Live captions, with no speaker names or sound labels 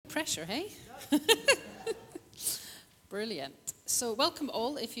Pressure, hey? Brilliant. So welcome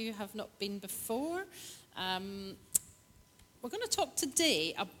all if you have not been before. We're going to talk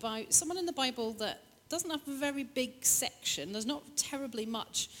today about someone in the Bible that doesn't have a very big section. There's not terribly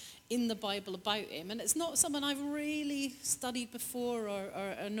much in the Bible about him. And it's not someone I've really studied before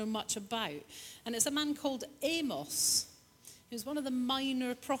or know much about. And it's a man called Amos, who's one of the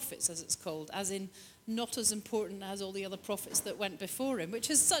minor prophets, as it's called, as in not as important as all the other prophets that went before him,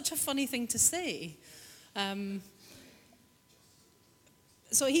 which is such a funny thing to say.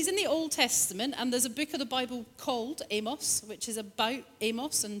 So he's in the Old Testament, and there's a book of the Bible called Amos, which is about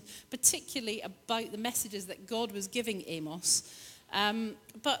Amos, and particularly about the messages that God was giving Amos.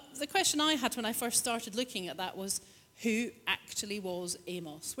 But the question I had when I first started looking at that was, who actually was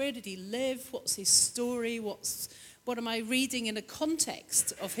Amos? Where did he live? What's his story? What am I reading in the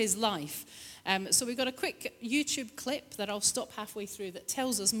context of his life? So we've got a quick YouTube clip that I'll stop halfway through that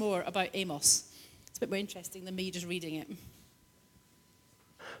tells us more about Amos. It's a bit more interesting than me just reading it.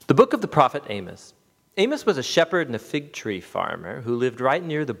 The book of the prophet Amos. Amos was a shepherd and a fig tree farmer who lived right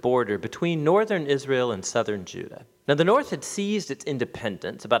near the border between northern Israel and southern Judah. Now, the north had seized its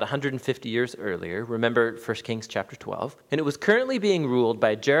independence about 150 years earlier, remember 1 Kings chapter 12, and it was currently being ruled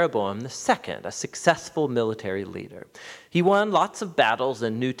by Jeroboam II, a successful military leader. He won lots of battles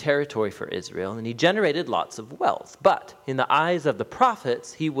and new territory for Israel, and he generated lots of wealth. But in the eyes of the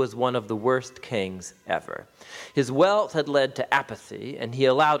prophets, he was one of the worst kings ever. His wealth had led to apathy, and he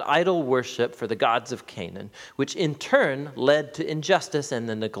allowed idol worship for the gods of Canaan, which in turn led to injustice and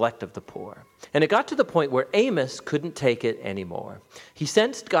the neglect of the poor. And it got to the point where Amos couldn't take it anymore. He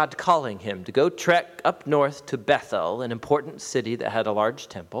sensed God calling him to go trek up north to Bethel, an important city that had a large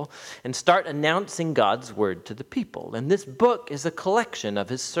temple, and start announcing God's word to the people. And this book is a collection of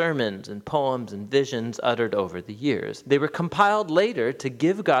his sermons and poems and visions uttered over the years. They were compiled later to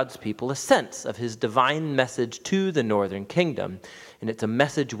give God's people a sense of his divine message to the northern kingdom, and it's a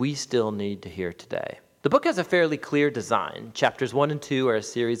message we still need to hear today. The book has a fairly clear design. Chapters 1 and 2 are a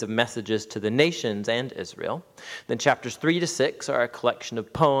series of messages to the nations and Israel. Then chapters 3 to 6 are a collection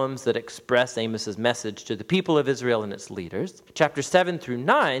of poems that express Amos's message to the people of Israel and its leaders. Chapters 7 through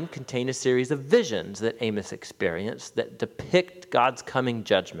 9 contain a series of visions that Amos experienced that depict God's coming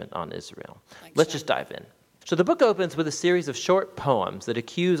judgment on Israel. Let's just dive in. So the book opens with a series of short poems that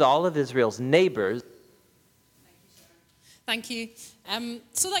accuse all of Israel's neighbors. Thank you.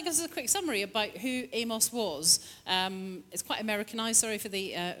 So that gives us a quick summary about who Amos was. It's quite Americanized, sorry for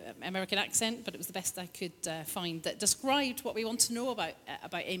the American accent, but it was the best I could find that described what we want to know about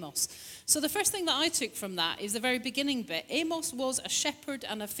Amos. So the first thing that I took from that is the very beginning bit. Amos was a shepherd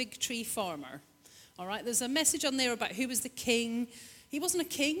and a fig tree farmer. All right, there's a message on there about who was the king. He wasn't a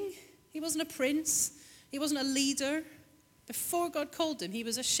king. He wasn't a prince. He wasn't a leader. Before God called him, he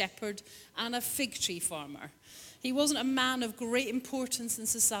was a shepherd and a fig tree farmer. He wasn't a man of great importance in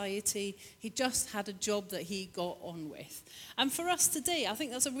society. He just had a job that he got on with. And for us today, I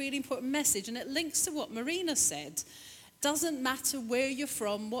think that's a really important message. And it links to what Marina said. Doesn't matter where you're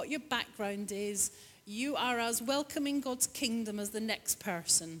from, what your background is, you are as welcoming God's kingdom as the next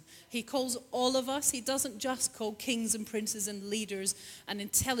person. He calls all of us. He doesn't just call kings and princes and leaders and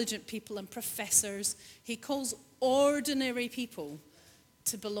intelligent people and professors. He calls ordinary people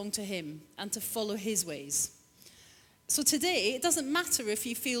to belong to him and to follow his ways. So today, it doesn't matter if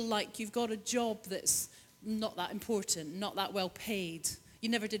you feel like you've got a job that's not that important, not that well paid. You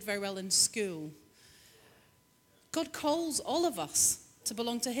never did very well in school. God calls all of us to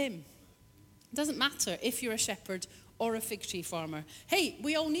belong to him. It doesn't matter if you're a shepherd or a fig tree farmer. Hey,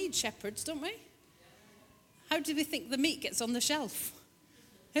 we all need shepherds, don't we? How do we think the meat gets on the shelf?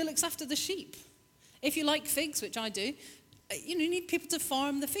 Who looks after the sheep? If you like figs, which I do, you need people to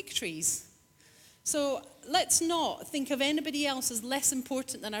farm the fig trees. So let's not think of anybody else as less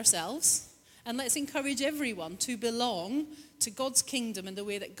important than ourselves, and let's encourage everyone to belong to God's kingdom in the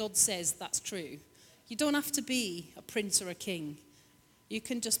way that God says that's true. You don't have to be a prince or a king. You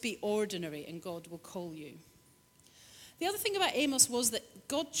can just be ordinary and God will call you. The other thing about Amos was that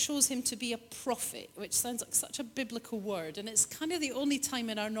God chose him to be a prophet, which sounds like such a biblical word, and it's kind of the only time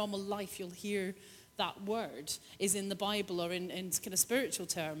in our normal life you'll hear that word is in the Bible or in kind of spiritual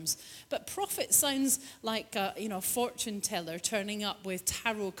terms. But prophet sounds like a fortune teller turning up with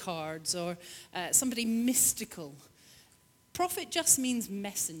tarot cards or somebody mystical. Prophet just means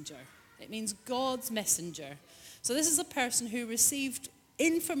messenger. It means God's messenger. So this is a person who received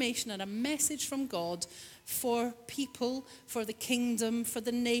information and a message from God for people, for the kingdom, for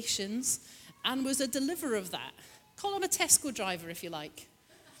the nations, and was a deliverer of that. Call him a Tesco driver if you like.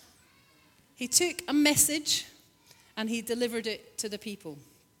 He took a message and he delivered it to the people.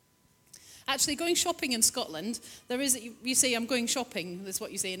 Actually, going shopping in Scotland, you say, I'm going shopping. That's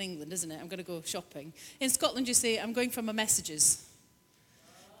what you say in England, isn't it? I'm going to go shopping. In Scotland, you say, I'm going for my messages,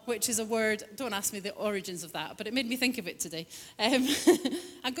 which is a word, don't ask me the origins of that, but it made me think of it today.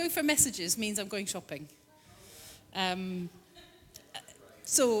 I'm going for messages means I'm going shopping.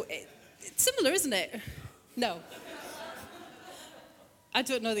 So it's similar, isn't it? No. I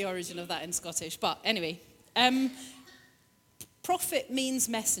don't know the origin of that in Scottish, but anyway. Prophet means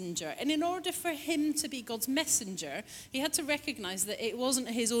messenger. And in order for him to be God's messenger, he had to recognize that it wasn't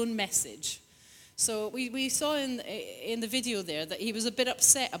his own message. So we saw in the video there that he was a bit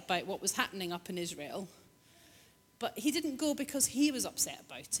upset about what was happening up in Israel. But he didn't go because he was upset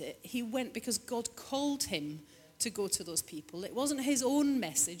about it. He went because God called him to go to those people. It wasn't his own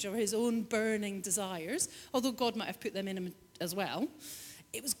message or his own burning desires, although God might have put them in him as well.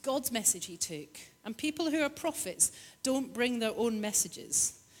 It was God's message he took. And people who are prophets don't bring their own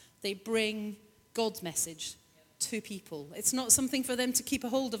messages. They bring God's message to people. It's not something for them to keep a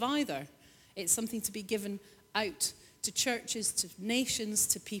hold of either. It's something to be given out to churches, to nations,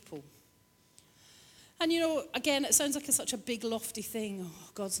 to people. And again, it sounds like it's such a big, lofty thing. Oh,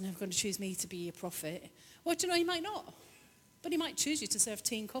 God's never going to choose me to be a prophet. Well, he might not. But he might choose you to serve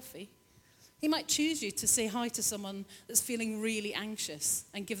tea and coffee. He might choose you to say hi to someone that's feeling really anxious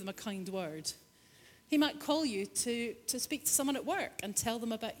and give them a kind word. He might call you to speak to someone at work and tell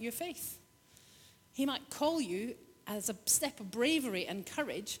them about your faith. He might call you as a step of bravery and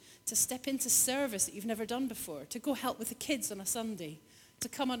courage to step into service that you've never done before, to go help with the kids on a Sunday, to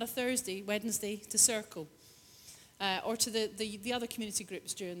come on a Thursday, Wednesday to Circle, or to the other community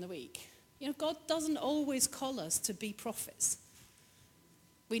groups during the week. God doesn't always call us to be prophets.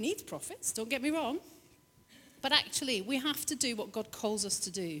 We need prophets, don't get me wrong. But actually, we have to do what God calls us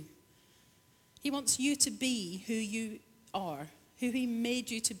to do. He wants you to be who you are, who he made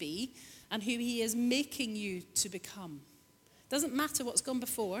you to be, and who he is making you to become. Doesn't matter what's gone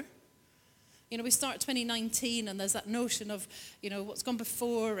before. We start 2019 and there's that notion of, what's gone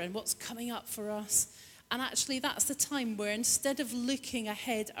before and what's coming up for us. And actually that's the time where instead of looking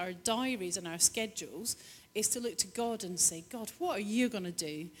ahead our diaries and our schedules, is to look to God and say, God, what are you going to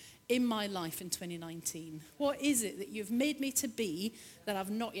do in my life in 2019? What is it that you've made me to be that I've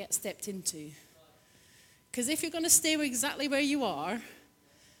not yet stepped into? Because if you're going to stay exactly where you are,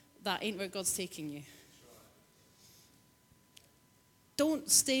 that ain't where God's taking you.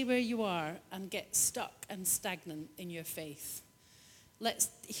 Don't stay where you are and get stuck and stagnant in your faith. Let's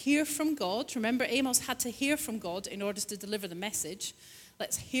hear from God. Remember, Amos had to hear from God in order to deliver the message.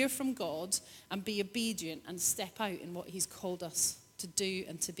 Let's hear from God and be obedient and step out in what he's called us to do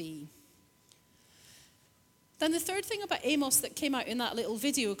and to be. Then the third thing about Amos that came out in that little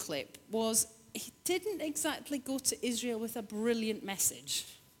video clip was he didn't exactly go to Israel with a brilliant message.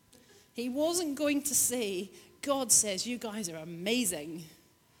 He wasn't going to say, God says you guys are amazing.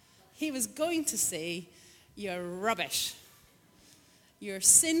 He was going to say, you're rubbish. You're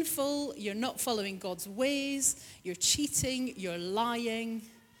sinful, you're not following God's ways, you're cheating, you're lying,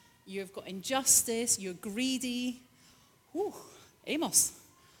 you've got injustice, you're greedy. Ooh, Amos,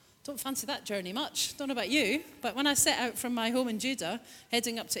 don't fancy that journey much. Don't know about you, but when I set out from my home in Judah,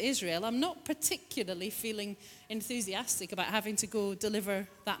 heading up to Israel, I'm not particularly feeling enthusiastic about having to go deliver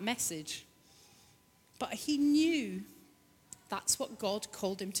that message. But he knew that's what God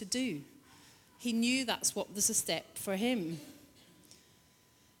called him to do. He knew that's what was a step for him.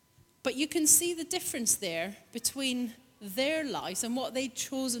 But you can see the difference there between their lives and what they'd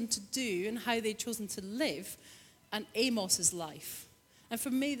chosen to do and how they'd chosen to live and Amos's life. And for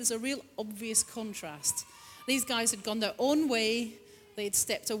me, there's a real obvious contrast. These guys had gone their own way. They'd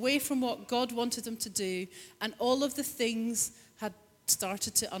stepped away from what God wanted them to do. And all of the things had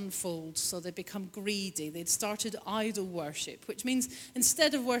started to unfold. So they'd become greedy. They'd started idol worship, which means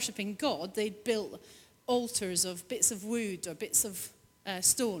instead of worshipping God, they'd built altars of bits of wood or bits of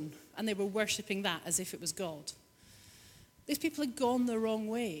stone. And they were worshipping that as if it was God. These people had gone the wrong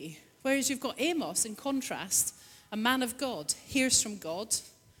way. Whereas you've got Amos, in contrast, a man of God, hears from God,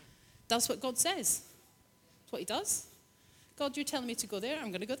 does what God says. That's what he does. God, you're telling me to go there, I'm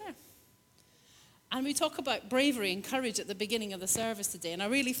going to go there. And we talk about bravery and courage at the beginning of the service today, and I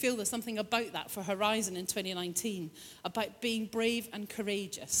really feel there's something about that for Horizon in 2019, about being brave and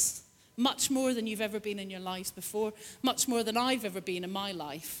courageous. Much more than you've ever been in your lives before, much more than I've ever been in my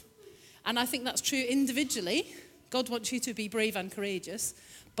life. And I think that's true individually. God wants you to be brave and courageous,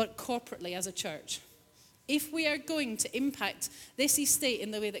 but corporately as a church. If we are going to impact this estate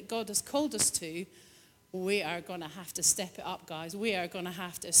in the way that God has called us to, we are going to have to step it up, guys. We are going to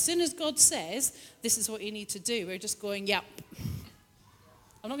have to. As soon as God says, this is what you need to do, we're just going, yep.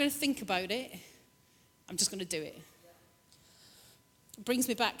 I'm not going to think about it. I'm just going to do it. It brings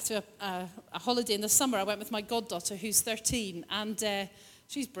me back to a holiday in the summer. I went with my goddaughter, who's 13, and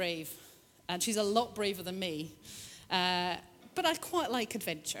she's brave. And she's a lot braver than me. But I quite like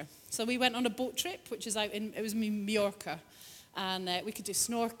adventure. So we went on a boat trip, which is it was in Mallorca. And we could do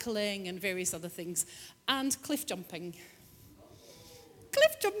snorkeling and various other things. And cliff jumping.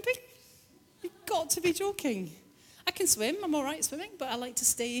 Cliff jumping? You've got to be joking. I can swim, I'm all right swimming, but I like to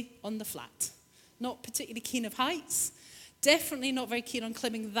stay on the flat. Not particularly keen of heights. Definitely not very keen on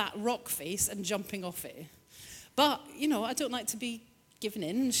climbing that rock face and jumping off it. But, I don't like to be given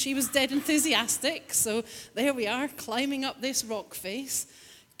in. She was dead enthusiastic, so there we are, climbing up this rock face,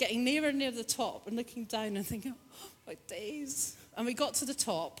 getting nearer and near the top and looking down and thinking, oh, my days. And we got to the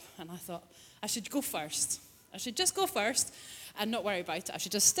top, and I thought, I should go first. I should just go first and not worry about it. I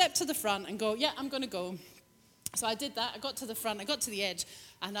should just step to the front and go, yeah, I'm going to go. So I did that. I got to the front, I got to the edge,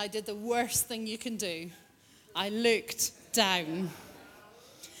 and I did the worst thing you can do. I looked down.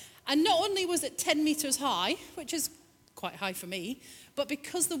 And not only was it 10 meters high, which is quite high for me, but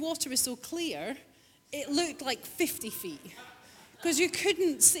because the water is so clear, it looked like 50 feet. Because you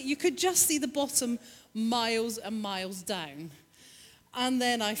couldn't see, you could just see the bottom miles and miles down. And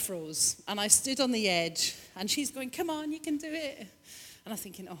then I froze, and I stood on the edge, and she's going, come on, you can do it. And I'm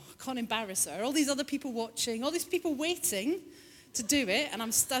thinking, oh, I can't embarrass her. All these other people watching, all these people waiting to do it, and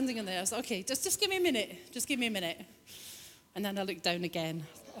I'm standing in there. I was like, okay, just give me a minute. Just give me a minute. And then I looked down again.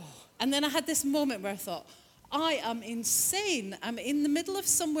 Oh. And then I had this moment where I thought, I am insane. I'm in the middle of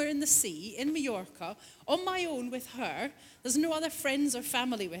somewhere in the sea, in Mallorca, on my own with her. There's no other friends or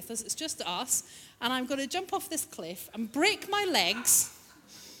family with us. It's just us. And I'm going to jump off this cliff and break my legs.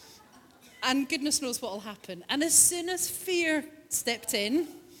 And goodness knows what will happen. And as soon as fear stepped in,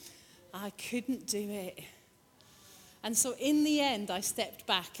 I couldn't do it. And so in the end, I stepped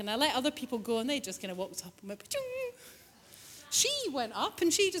back and I let other people go, and they just kind of walked up and went, Pachoo! She went up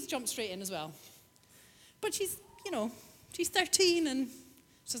and she just jumped straight in as well. But she's 13 and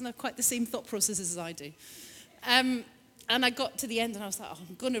she doesn't have quite the same thought processes as I do. And I got to the end and I was like, oh,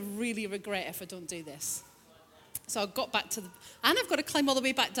 I'm going to really regret if I don't do this. So I got back and I've got to climb all the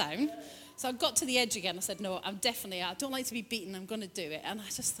way back down. So I got to the edge again. I said, no, I don't like to be beaten. I'm going to do it. And I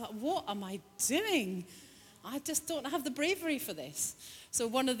just thought, what am I doing? I just don't have the bravery for this. So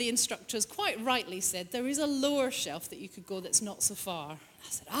one of the instructors quite rightly said, there is a lower shelf that you could go that's not so far. I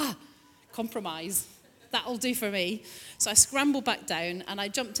said, compromise. That'll do for me. So I scrambled back down and I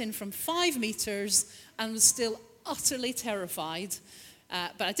jumped in from 5 meters and was still utterly terrified.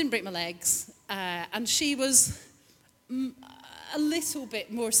 But I didn't break my legs. And she was a little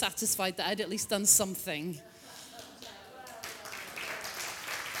bit more satisfied that I'd at least done something.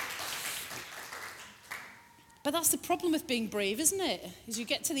 But that's the problem with being brave, isn't it? Is you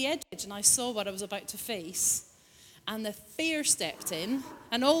get to the edge and I saw what I was about to face, and the fear stepped in,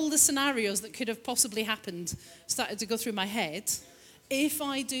 and all the scenarios that could have possibly happened started to go through my head. If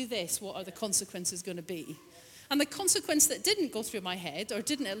I do this, what are the consequences going to be? And the consequence that didn't go through my head, or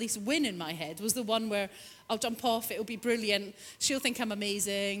didn't at least win in my head, was the one where I'll jump off, it'll be brilliant, she'll think I'm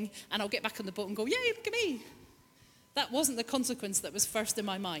amazing, and I'll get back on the boat and go, yay, look at me. That wasn't the consequence that was first in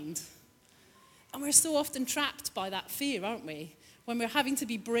my mind. And we're so often trapped by that fear, aren't we? When we're having to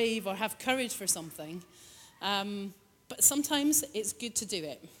be brave or have courage for something. But sometimes it's good to do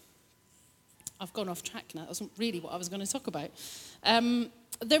it. I've gone off track now. That wasn't really what I was going to talk about.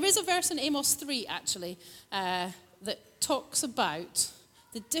 There is a verse in Amos 3, actually, that talks about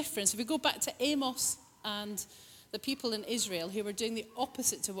the difference. If we go back to Amos and the people in Israel who were doing the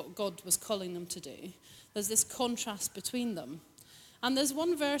opposite to what God was calling them to do, there's this contrast between them. And there's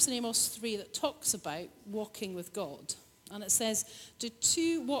one verse in Amos 3 that talks about walking with God. And it says, do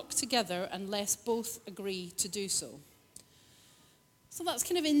two walk together unless both agree to do so? So that's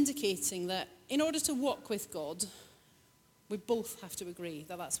kind of indicating that in order to walk with God, we both have to agree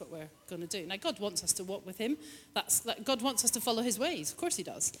that that's what we're going to do. Now, God wants us to walk with him. God wants us to follow his ways. Of course he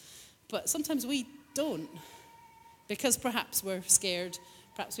does. But sometimes we don't, because perhaps we're scared.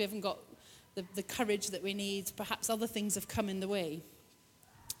 Perhaps we haven't got the courage that we need. Perhaps other things have come in the way.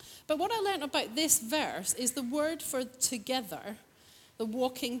 But what I learned about this verse is the word for together, the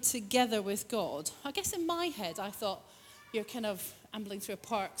walking together with God. I guess in my head, I thought, you're kind of ambling through a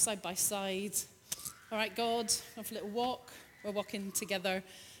park side by side. All right, God, have a little walk. We're walking together.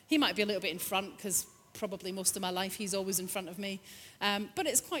 He might be a little bit in front because probably most of my life he's always in front of me. But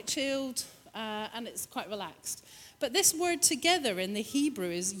it's quite chilled and it's quite relaxed. But this word together in the Hebrew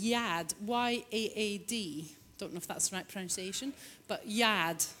is yad, Y-A-A-D. Don't know if that's the right pronunciation, but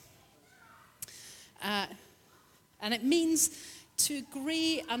yad. And it means to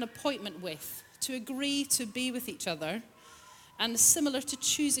agree an appointment with, to agree to be with each other, and similar to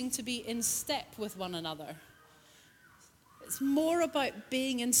choosing to be in step with one another. It's more about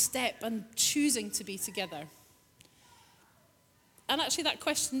being in step and choosing to be together. And actually that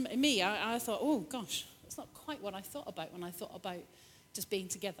question in me, I thought, oh gosh, that's not quite what I thought about when I thought about just being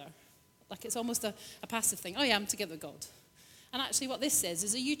together. Like it's almost a passive thing. Oh yeah, I'm together with God. And actually what this says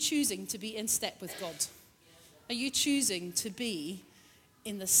is, are you choosing to be in step with God? Are you choosing to be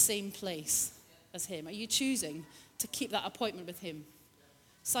in the same place as him? Are you choosing to keep that appointment with him?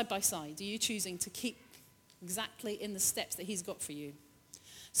 Side by side, are you choosing to keep exactly in the steps that he's got for you?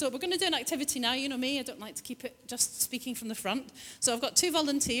 So we're going to do an activity now. You know me, I don't like to keep it just speaking from the front. So I've got two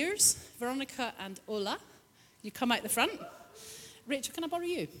volunteers, Veronica and Ola. You come out the front. Rachel, can I borrow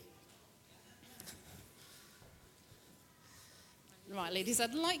you? Right, ladies,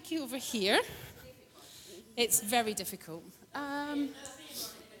 I'd like you over here. It's very difficult.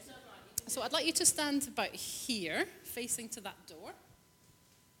 So I'd like you to stand about here, facing to that door.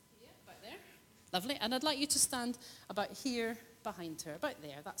 Yeah, about there. Lovely. And I'd like you to stand about here behind her. About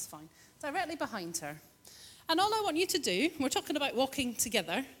there, that's fine. Directly behind her. And all I want you to do, we're talking about walking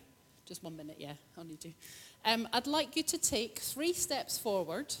together. Just 1 minute, yeah, I'll need you. I'd like you to take 3 steps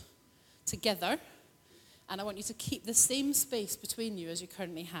forward together. And I want you to keep the same space between you as you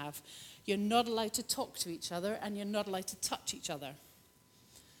currently have. You're not allowed to talk to each other, and you're not allowed to touch each other.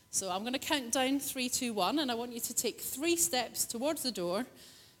 So I'm going to count down 3, 2, 1, and I want you to take 3 steps towards the door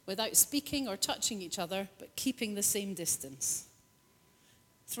without speaking or touching each other, but keeping the same distance.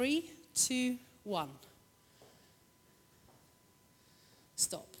 3, 2, 1.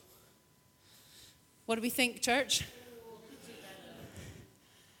 Stop. What do we think, church?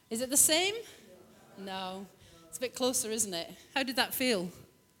 Is it the same? No. It's a bit closer, isn't it? How did that feel?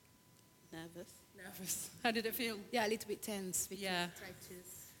 Nervous. How did it feel? Yeah, a little bit tense. Because Yeah. try to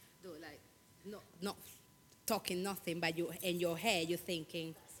do like not talking nothing, but you in your head you're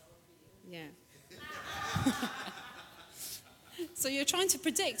thinking, yeah. So you're trying to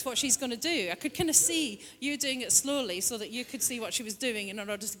predict what she's going to do. I could kind of see you doing it slowly so that you could see what she was doing in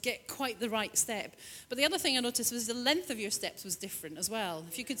order to get quite the right step. But the other thing I noticed was the length of your steps was different as well.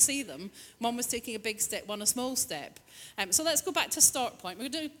 If you could see them, one was taking a big step, one a small step. So let's go back to start point. We're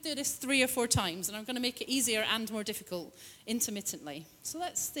going to do this 3 or 4 times, and I'm going to make it easier and more difficult intermittently. So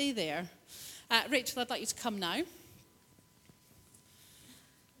let's stay there. Rachel, I'd like you to come now.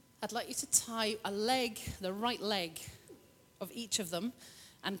 I'd like you to tie a leg, the right leg, of each of them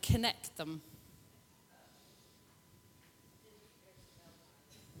and connect them.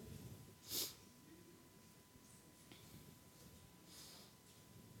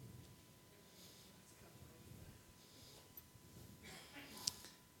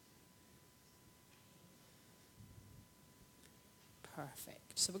 Perfect.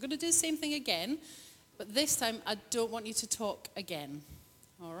 So we're going to do the same thing again, but this time I don't want you to talk again.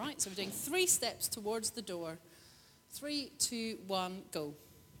 All right, so we're doing 3 steps towards the door. 3, 2, 1, go.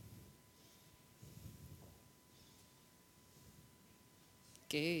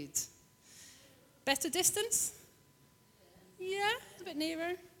 Good. Better distance? Yeah, a bit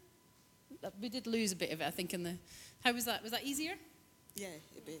nearer. We did lose a bit of it, I think, in the... How was that? Was that easier? Yeah,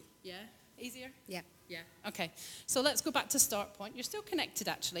 a bit. Yeah? Easier? Yeah. Yeah. Okay. So let's go back to start point. You're still connected,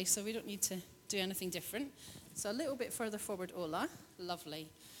 actually, so we don't need to do anything different. So a little bit further forward, Ola. Lovely.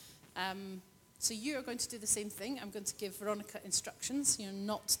 So you're going to do the same thing. I'm going to give Veronica instructions. You're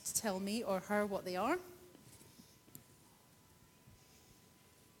not to tell me or her what they are.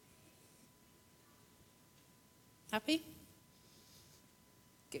 Happy?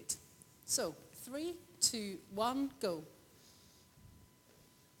 Good. So 3, 2, 1, go.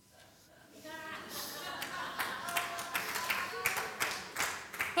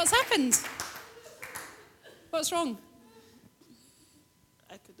 What's happened? What's wrong?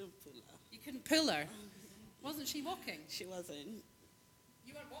 I couldn't pull her. You couldn't pull her. Wasn't she walking? She wasn't.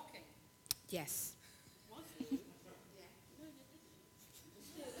 You weren't walking. Yes.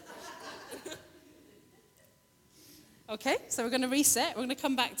 Okay, so we're going to reset. We're going to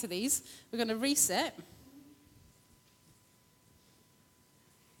come back to these. We're going to reset.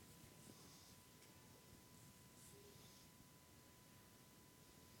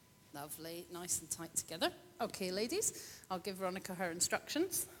 Lovely, nice and tight together. Okay, ladies, I'll give Veronica her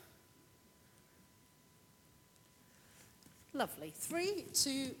instructions. Lovely. 3,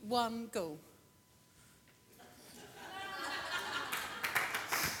 2, 1, go.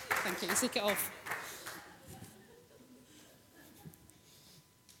 Thank you. You take it off.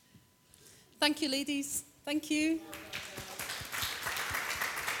 Thank you, ladies. Thank you.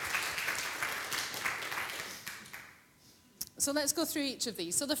 So let's go through each of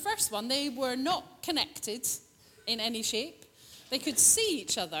these. So the first one, they were not connected in any shape. They could see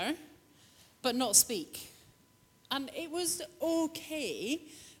each other, but not speak. And it was okay,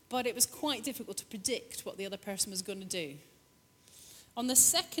 but it was quite difficult to predict what the other person was going to do. On the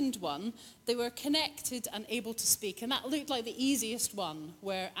second one, they were connected and able to speak. And that looked like the easiest one,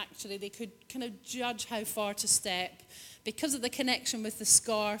 where actually they could kind of judge how far to step. Because of the connection with the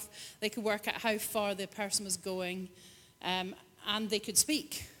scarf, they could work out how far the person was going, and they could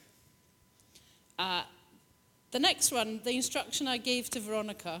speak. The next one, the instruction I gave to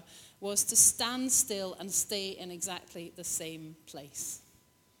Veronica, was to stand still and stay in exactly the same place.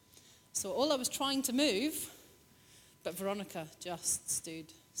 So Ola was trying to move, but Veronica just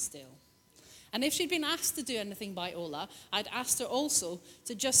stood still. And if she'd been asked to do anything by Ola, I'd asked her also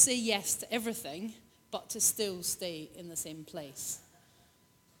to just say yes to everything, but to still stay in the same place.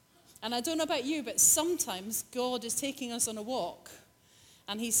 And I don't know about you, but sometimes God is taking us on a walk,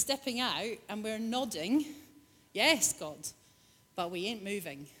 and he's stepping out, and we're nodding, yes, God, but we ain't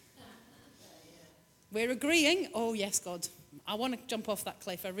moving. We're agreeing, oh, yes, God, I want to jump off that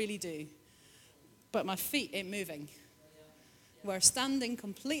cliff, I really do. But my feet ain't moving. We're standing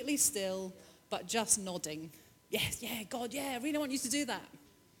completely still, but just nodding. Yes, yeah, God, yeah, I really want you to do that.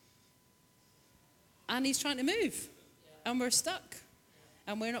 And he's trying to move, and we're stuck,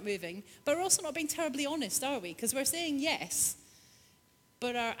 and we're not moving. But we're also not being terribly honest, are we? Because we're saying yes,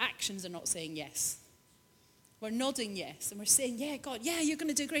 but our actions are not saying yes. We're nodding yes, and we're saying, yeah, God, yeah, you're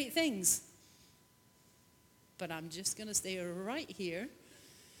going to do great things. But I'm just going to stay right here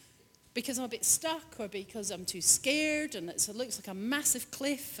because I'm a bit stuck, or because I'm too scared, and it looks like a massive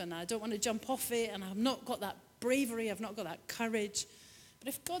cliff, and I don't want to jump off it, and I've not got that bravery, I've not got that courage. But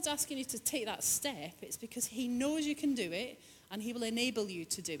if God's asking you to take that step, it's because he knows you can do it, and he will enable you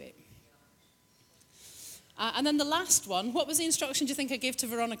to do it. And then the last one, what was the instruction do you think I gave to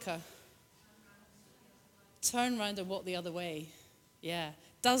Veronica? Turn around and walk the other way. Yeah,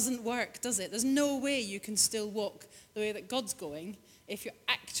 doesn't work, does it? There's no way you can still walk the way that God's going if you're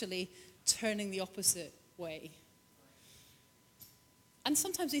actually turning the opposite way. And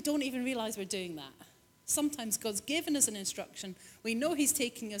sometimes we don't even realize we're doing that. Sometimes God's given us an instruction. We know he's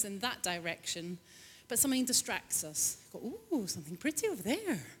taking us in that direction, but something distracts us. Go, ooh, something pretty over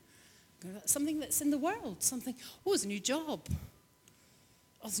there. Something that's in the world. Something, oh, there's a new job.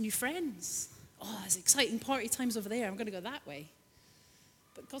 Oh, there's new friends. Oh, there's exciting party times over there. I'm going to go that way.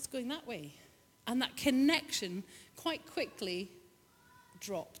 But God's going that way. And that connection quite quickly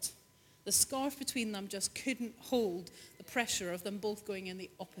dropped. The scarf between them just couldn't hold the pressure of them both going in the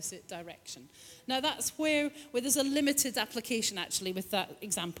opposite direction. Now that's where there's a limited application actually with that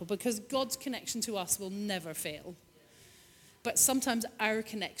example, because God's connection to us will never fail. But sometimes our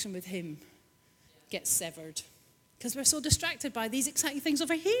connection with him gets severed because we're so distracted by these exciting things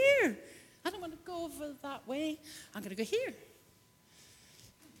over here. I don't want to go over that way. I'm going to go here.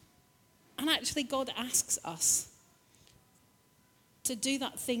 And actually God asks us to do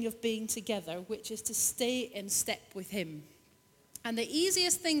that thing of being together, which is to stay in step with him. And the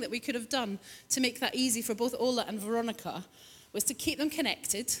easiest thing that we could have done to make that easy for both Ola and Veronica was to keep them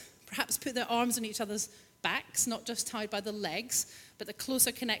connected, perhaps put their arms on each other's backs, not just tied by the legs, but the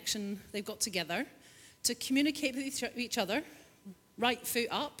closer connection they've got together, to communicate with each other, right foot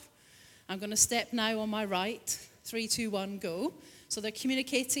up. I'm going to step now on my right, 3, 2, 1, go. So they're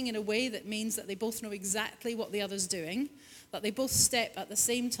communicating in a way that means that they both know exactly what the other's doing, that they both step at the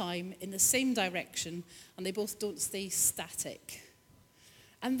same time in the same direction, and they both don't stay static.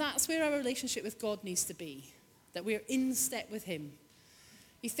 And that's where our relationship with God needs to be, that we're in step with him.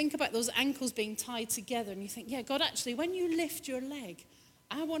 You think about those ankles being tied together, and you think, yeah, God, actually, when you lift your leg,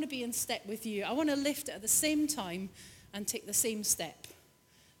 I want to be in step with you. I want to lift it at the same time and take the same step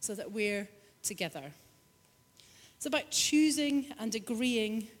so that we're together. It's about choosing and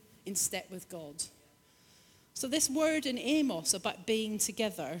agreeing in step with God. So this word in Amos about being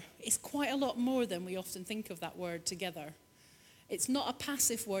together is quite a lot more than we often think of that word together. It's not a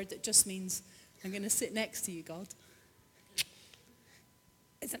passive word that just means, I'm going to sit next to you, God.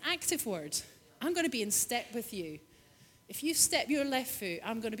 It's an active word. I'm going to be in step with you. If you step your left foot,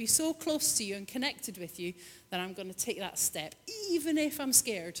 I'm going to be so close to you and connected with you that I'm going to take that step, even if I'm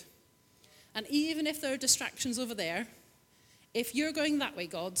scared. And even if there are distractions over there, if you're going that way,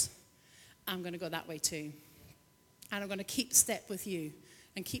 God, I'm going to go that way too. And I'm going to keep step with you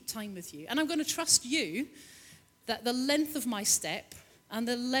and keep time with you. And I'm going to trust you that the length of my step and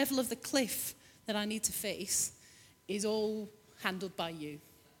the level of the cliff that I need to face is all handled by you.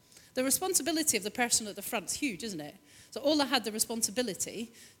 The responsibility of the person at the front is huge, isn't it? So Ola had the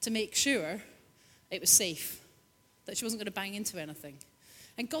responsibility to make sure it was safe, that she wasn't going to bang into anything.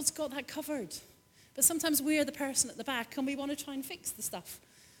 And God's got that covered. But sometimes we're the person at the back and we want to try and fix the stuff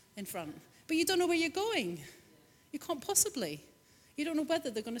in front. But you don't know where you're going. You can't possibly. You don't know whether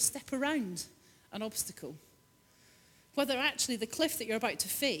they're going to step around an obstacle. Whether actually the cliff that you're about to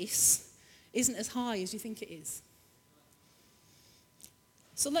face isn't as high as you think it is.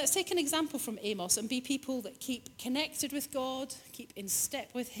 So let's take an example from Amos and be people that keep connected with God, keep in step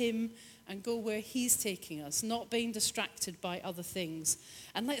with him, and go where he's taking us, not being distracted by other things.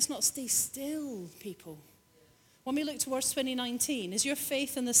 And let's not stay still, people. When we look towards 2019, is your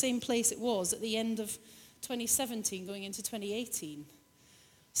faith in the same place it was at the end of 2017 going into 2018?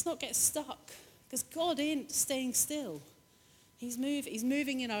 Let's not get stuck, because God ain't staying still. He's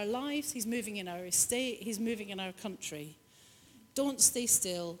moving in our lives, he's moving in our estate, he's moving in our country. Don't stay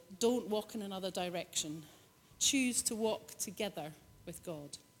still. Don't walk in another direction. Choose to walk together with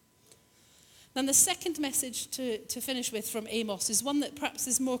God. Then the second message to finish with from Amos is one that perhaps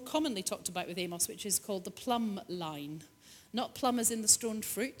is more commonly talked about with Amos, which is called the plumb line. Not plum as in the stoned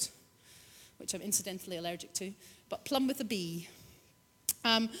fruit, which I'm incidentally allergic to, but plum with a B.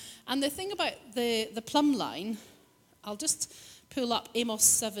 And the thing about the plumb line, I'll just pull up Amos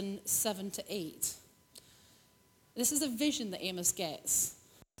 7:7-8. This is a vision that Amos gets.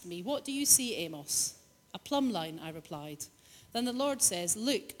 Me, what do you see, Amos? A plumb line, I replied. Then the Lord says,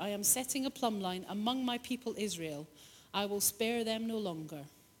 look, I am setting a plumb line among my people Israel. I will spare them no longer.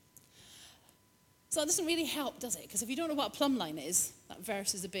 So that doesn't really help, does it? Because if you don't know what a plumb line is, that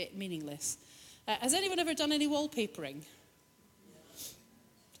verse is a bit meaningless. Has anyone ever done any wallpapering?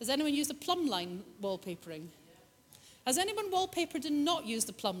 Has anyone used a plumb line wallpapering? Has anyone wallpapered and not used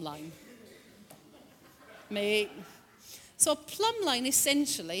the plumb line? Mate. So a plumb line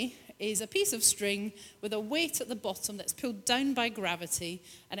essentially is a piece of string with a weight at the bottom that's pulled down by gravity,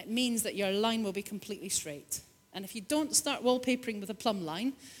 and it means that your line will be completely straight. And if you don't start wallpapering with a plumb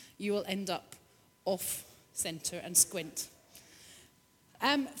line, you will end up off center and squint.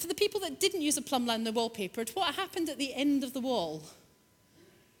 For the people that didn't use a plumb line they wallpapered, what happened at the end of the wall?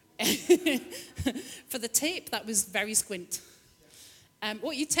 For the tape, that was very squint.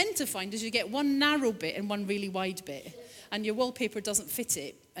 What you tend to find is you get one narrow bit and one really wide bit, and your wallpaper doesn't fit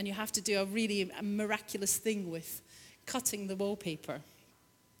it, and you have to do a really miraculous thing with cutting the wallpaper.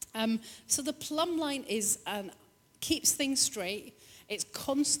 So the plumb line keeps things straight. It's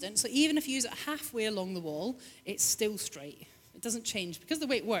constant, so even if you use it halfway along the wall, it's still straight. It doesn't change. Because the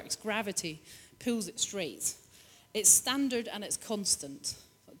way it works, gravity pulls it straight. It's standard and it's constant.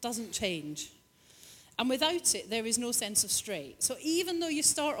 It doesn't change. And without it, there is no sense of straight. So even though you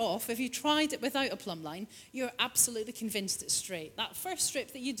start off, if you tried it without a plumb line, you're absolutely convinced it's straight. That first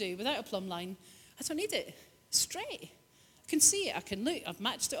strip that you do without a plumb line, I don't need it. It's straight. I can see it. I can look. I've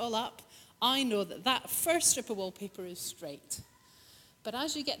matched it all up. I know that that first strip of wallpaper is straight. But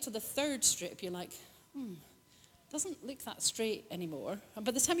as you get to the third strip, you're like, doesn't look that straight anymore. And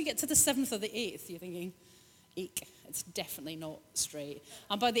by the time you get to the 7th or the 8th, you're thinking, eek, it's definitely not straight.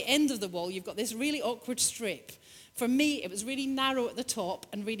 And by the end of the wall, you've got this really awkward strip. For me, it was really narrow at the top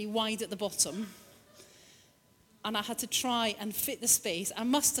and really wide at the bottom. And I had to try and fit the space. I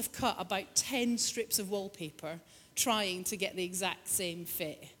must have cut about 10 strips of wallpaper trying to get the exact same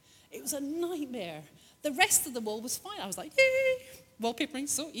fit. It was a nightmare. The rest of the wall was fine. I was like, yay,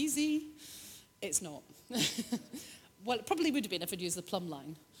 wallpapering's so easy. It's not. Well, it probably would have been if I'd used the plumb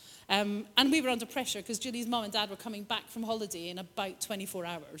line. And we were under pressure because Julie's mum and dad were coming back from holiday in about 24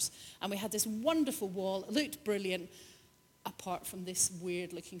 hours. And we had this wonderful wall. It looked brilliant, apart from this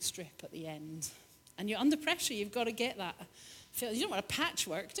weird-looking strip at the end. And you're under pressure. You've got to get that. You don't want a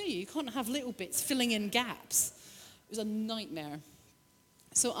patchwork, do you? You can't have little bits filling in gaps. It was a nightmare.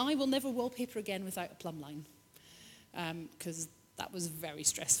 So I will never wallpaper again without a plumb line because that was very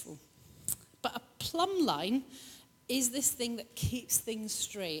stressful. But a plumb line is this thing that keeps things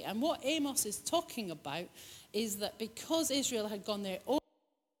straight. And what Amos is talking about is that because Israel had gone their own,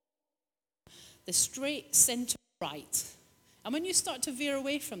 the straight center right. And when you start to veer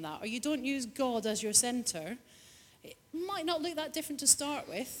away from that, or you don't use God as your center, it might not look that different to start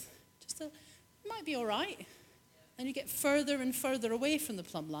with. It might be all right. And you get further and further away from the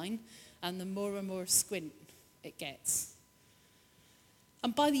plumb line, and the more and more squint it gets.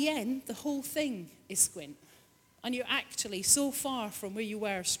 And by the end, the whole thing is squint. And you're actually so far from where you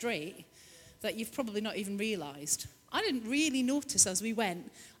were straight that you've probably not even realized. I didn't really notice as we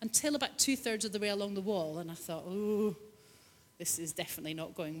went until about 2/3 of the way along the wall, and I thought, oh, this is definitely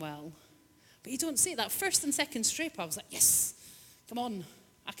not going well. But you don't see it. That first and second strip, I was like, yes, come on,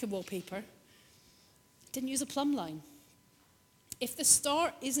 I can wallpaper. Didn't use a plumb line. If the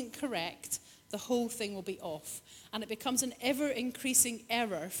start isn't correct, the whole thing will be off. And it becomes an ever-increasing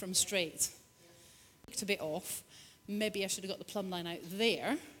error from straight. A bit off. Maybe I should have got the plumb line out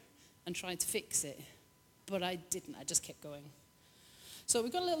there and tried to fix it. But I didn't. I just kept going. So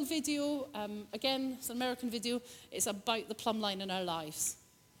we've got a little video. Again, it's an American video. It's about the plumb line in our lives.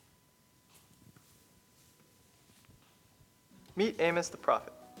 Meet Amos the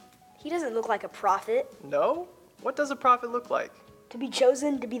prophet. He doesn't look like a prophet. No? What does a prophet look like? To be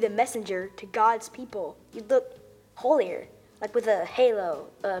chosen to be the messenger to God's people, you'd look holier, like with a halo,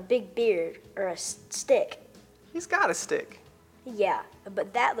 a big beard, or a stick. He's got a stick. Yeah,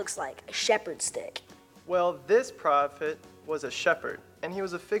 but that looks like a shepherd's stick. Well, this prophet was a shepherd, and he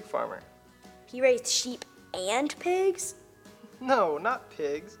was a fig farmer. He raised sheep and pigs? No, not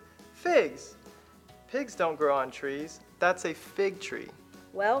pigs. Figs. Pigs don't grow on trees. That's a fig tree.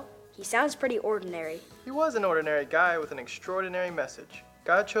 Well, he sounds pretty ordinary. He was an ordinary guy with an extraordinary message.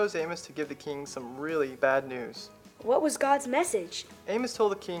 God chose Amos to give the king some really bad news. What was God's message? Amos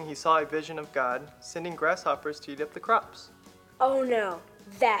told the king he saw a vision of God sending grasshoppers to eat up the crops. Oh no,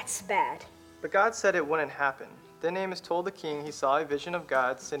 that's bad. But God said it wouldn't happen. Then Amos told the king he saw a vision of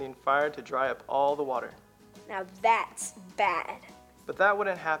God sending fire to dry up all the water. Now that's bad. But that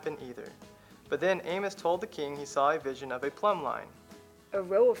wouldn't happen either. But then Amos told the king he saw a vision of a plumb line. A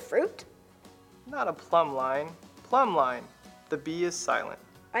row of fruit? Not a plumb line. Plumb line. The B is silent.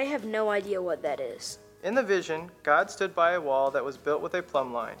 I have no idea what that is. In the vision, God stood by a wall that was built with a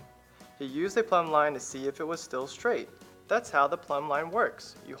plumb line. He used a plumb line to see if it was still straight. That's how the plumb line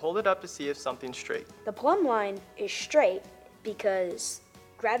works. You hold it up to see if something's straight. The plumb line is straight because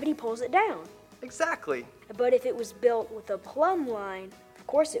gravity pulls it down. Exactly. But if it was built with a plumb line, of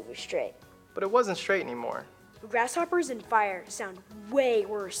course it was straight. But it wasn't straight anymore. Grasshoppers and fire sound way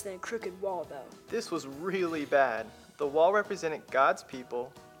worse than a crooked wall, though. This was really bad. The wall represented God's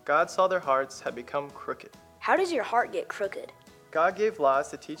people. God saw their hearts had become crooked. How does your heart get crooked? God gave laws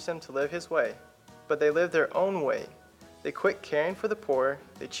to teach them to live his way, but they lived their own way. They quit caring for the poor.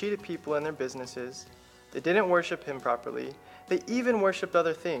 They cheated people in their businesses. They didn't worship him properly. They even worshiped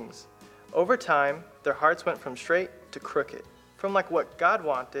other things. Over time, their hearts went from straight to crooked, from like what God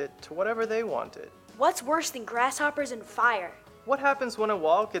wanted to whatever they wanted. What's worse than grasshoppers and fire? What happens when a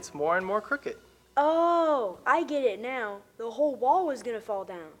wall gets more and more crooked? Oh, I get it now. The whole wall was gonna fall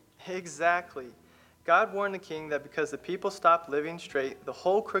down. Exactly. God warned the king that because the people stopped living straight, the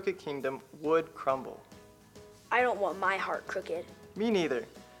whole crooked kingdom would crumble. I don't want my heart crooked. Me neither.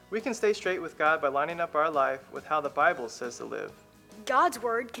 We can stay straight with God by lining up our life with how the Bible says to live. God's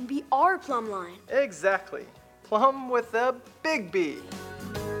word can be our plumb line. Exactly. Plumb with a big B.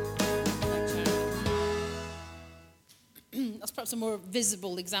 That's perhaps a more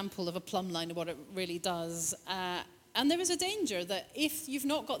visible example of a plumb line of what it really does. And there is a danger that if you've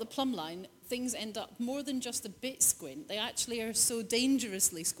not got the plumb line, things end up more than just a bit squint. They actually are so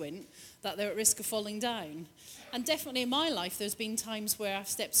dangerously squint that they're at risk of falling down. And definitely in my life, there's been times where I've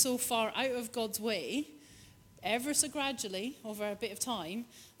stepped so far out of God's way, ever so gradually, over a bit of time,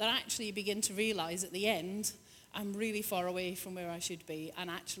 that actually you begin to realize at the end, I'm really far away from where I should be, and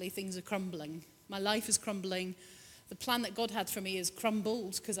actually things are crumbling. My life is crumbling. The plan that God had for me is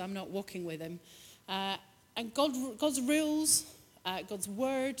crumbled because I'm not walking with him. And God's rules, God's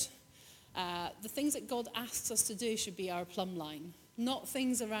word, the things that God asks us to do should be our plumb line. Not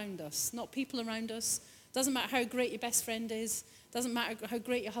things around us, not people around us. Doesn't matter how great your best friend is. Doesn't matter how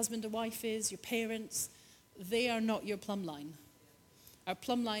great your husband or wife is, your parents. They are not your plumb line. Our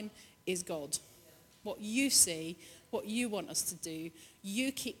plumb line is God. What you say, what you want us to do,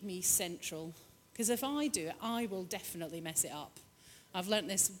 you keep me central. Because if I do it, I will definitely mess it up. I've learnt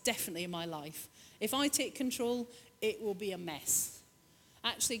this definitely in my life. If I take control, it will be a mess.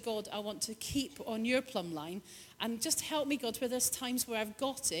 Actually, God, I want to keep on your plumb line and just help me, God, where there's times where I've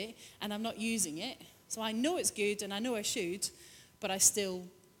got it and I'm not using it. So I know it's good and I know I should, but I still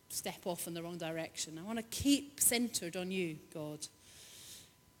step off in the wrong direction. I want to keep centered on you, God.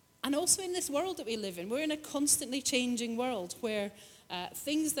 And also in this world that we live in, we're in a constantly changing world where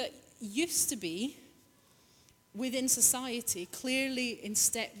things that used to be within society, clearly in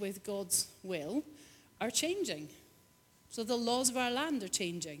step with God's will, are changing. So the laws of our land are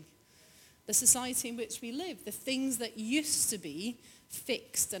changing. The society in which we live, the things that used to be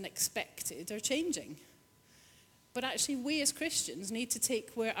fixed and expected are changing. But actually we as Christians need to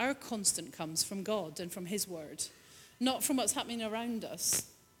take where our constant comes from God and from his word, not from what's happening around us.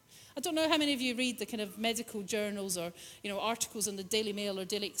 I don't know how many of you read the kind of medical journals or, articles in the Daily Mail or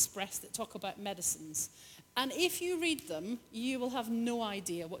Daily Express that talk about medicines. And if you read them, you will have no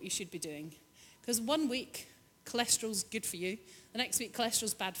idea what you should be doing. Because one week, cholesterol's good for you. The next week,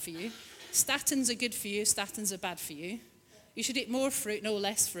 cholesterol's bad for you. statins are good for you, statins are bad for you. You should eat more fruit, no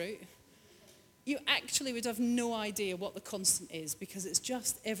less fruit. You actually would have no idea what the constant is because it's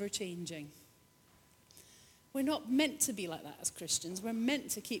just ever-changing. We're not meant to be like that as Christians. We're meant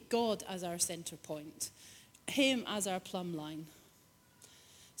to keep God as our center point, him as our plumb line.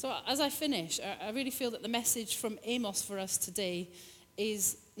 So as I finish, I really feel that the message from Amos for us today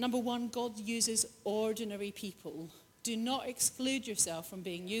is, number one, God uses ordinary people. Do not exclude yourself from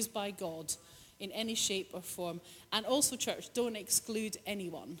being used by God in any shape or form. And also, church, don't exclude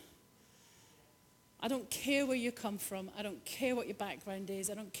anyone. I don't care where you come from. I don't care what your background is.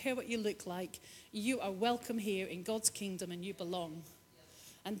 I don't care what you look like. You are welcome here in God's kingdom and you belong.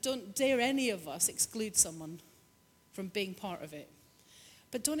 And don't dare any of us exclude someone from being part of it.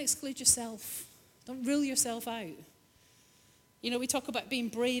 But don't exclude yourself. Don't rule yourself out. You know, we talk about being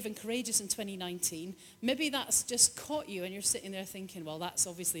brave and courageous in 2019. Maybe that's just caught you and you're sitting there thinking, well, that's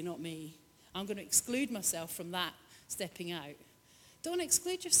obviously not me. I'm going to exclude myself from that stepping out. Don't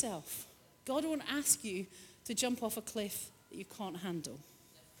exclude yourself. God won't ask you to jump off a cliff that you can't handle.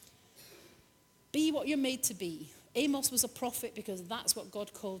 Be what you're made to be. Amos was a prophet because that's what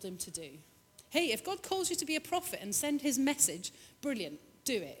God called him to do. Hey, if God calls you to be a prophet and send his message, brilliant,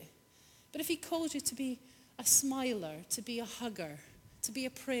 do it. But if he calls you to be a smiler, to be a hugger, to be a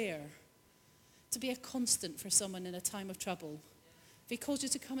prayer, to be a constant for someone in a time of trouble, if he calls you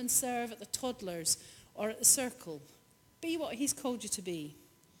to come and serve at the toddlers or at the circle, be what he's called you to be.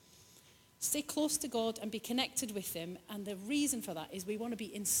 Stay close to God and be connected with him. And the reason for that is we want to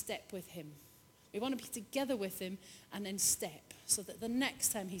be in step with him. We want to be together with him and in step so that the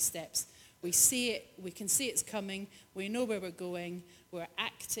next time he steps, we see it, we can see it's coming, we know where we're going, we're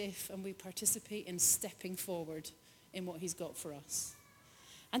active, and we participate in stepping forward in what he's got for us.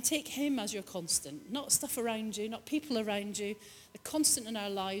 And take him as your constant, not stuff around you, not people around you. The constant in our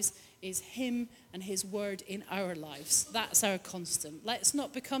lives is him and his word in our lives. That's our constant. Let's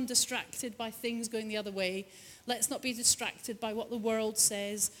not become distracted by things going the other way. Let's not be distracted by what the world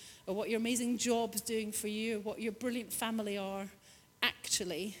says or what your amazing job is doing for you or what your brilliant family are.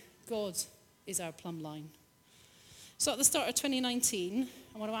 Actually, God is our plumb line. So at the start of 2019,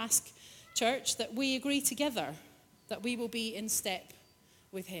 I want to ask church that we agree together that we will be in step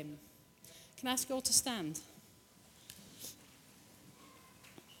with him. Can I ask you all to stand?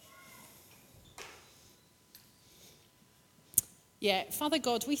 Yeah, Father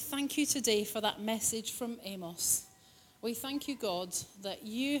God, we thank you today for that message from Amos. We thank you, God, that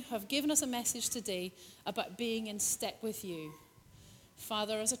you have given us a message today about being in step with you.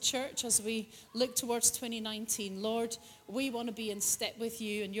 Father, as a church, as we look towards 2019, Lord, we want to be in step with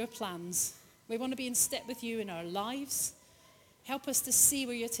you and your plans. We want to be in step with you in our lives. Help us to see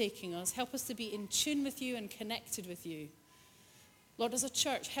where you're taking us. Help us to be in tune with you and connected with you. Lord, as a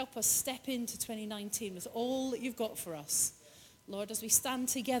church, help us step into 2019 with all that you've got for us. Lord, as we stand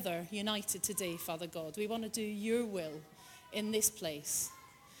together, united today, Father God, we want to do your will in this place.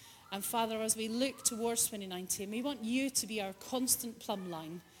 And Father, as we look towards 2019, we want you to be our constant plumb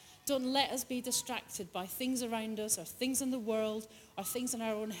line. Don't let us be distracted by things around us or things in the world or things in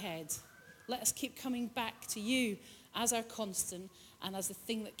our own head. Let us keep coming back to you as our constant and as the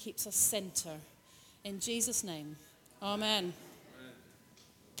thing that keeps us center. In Jesus' name, amen.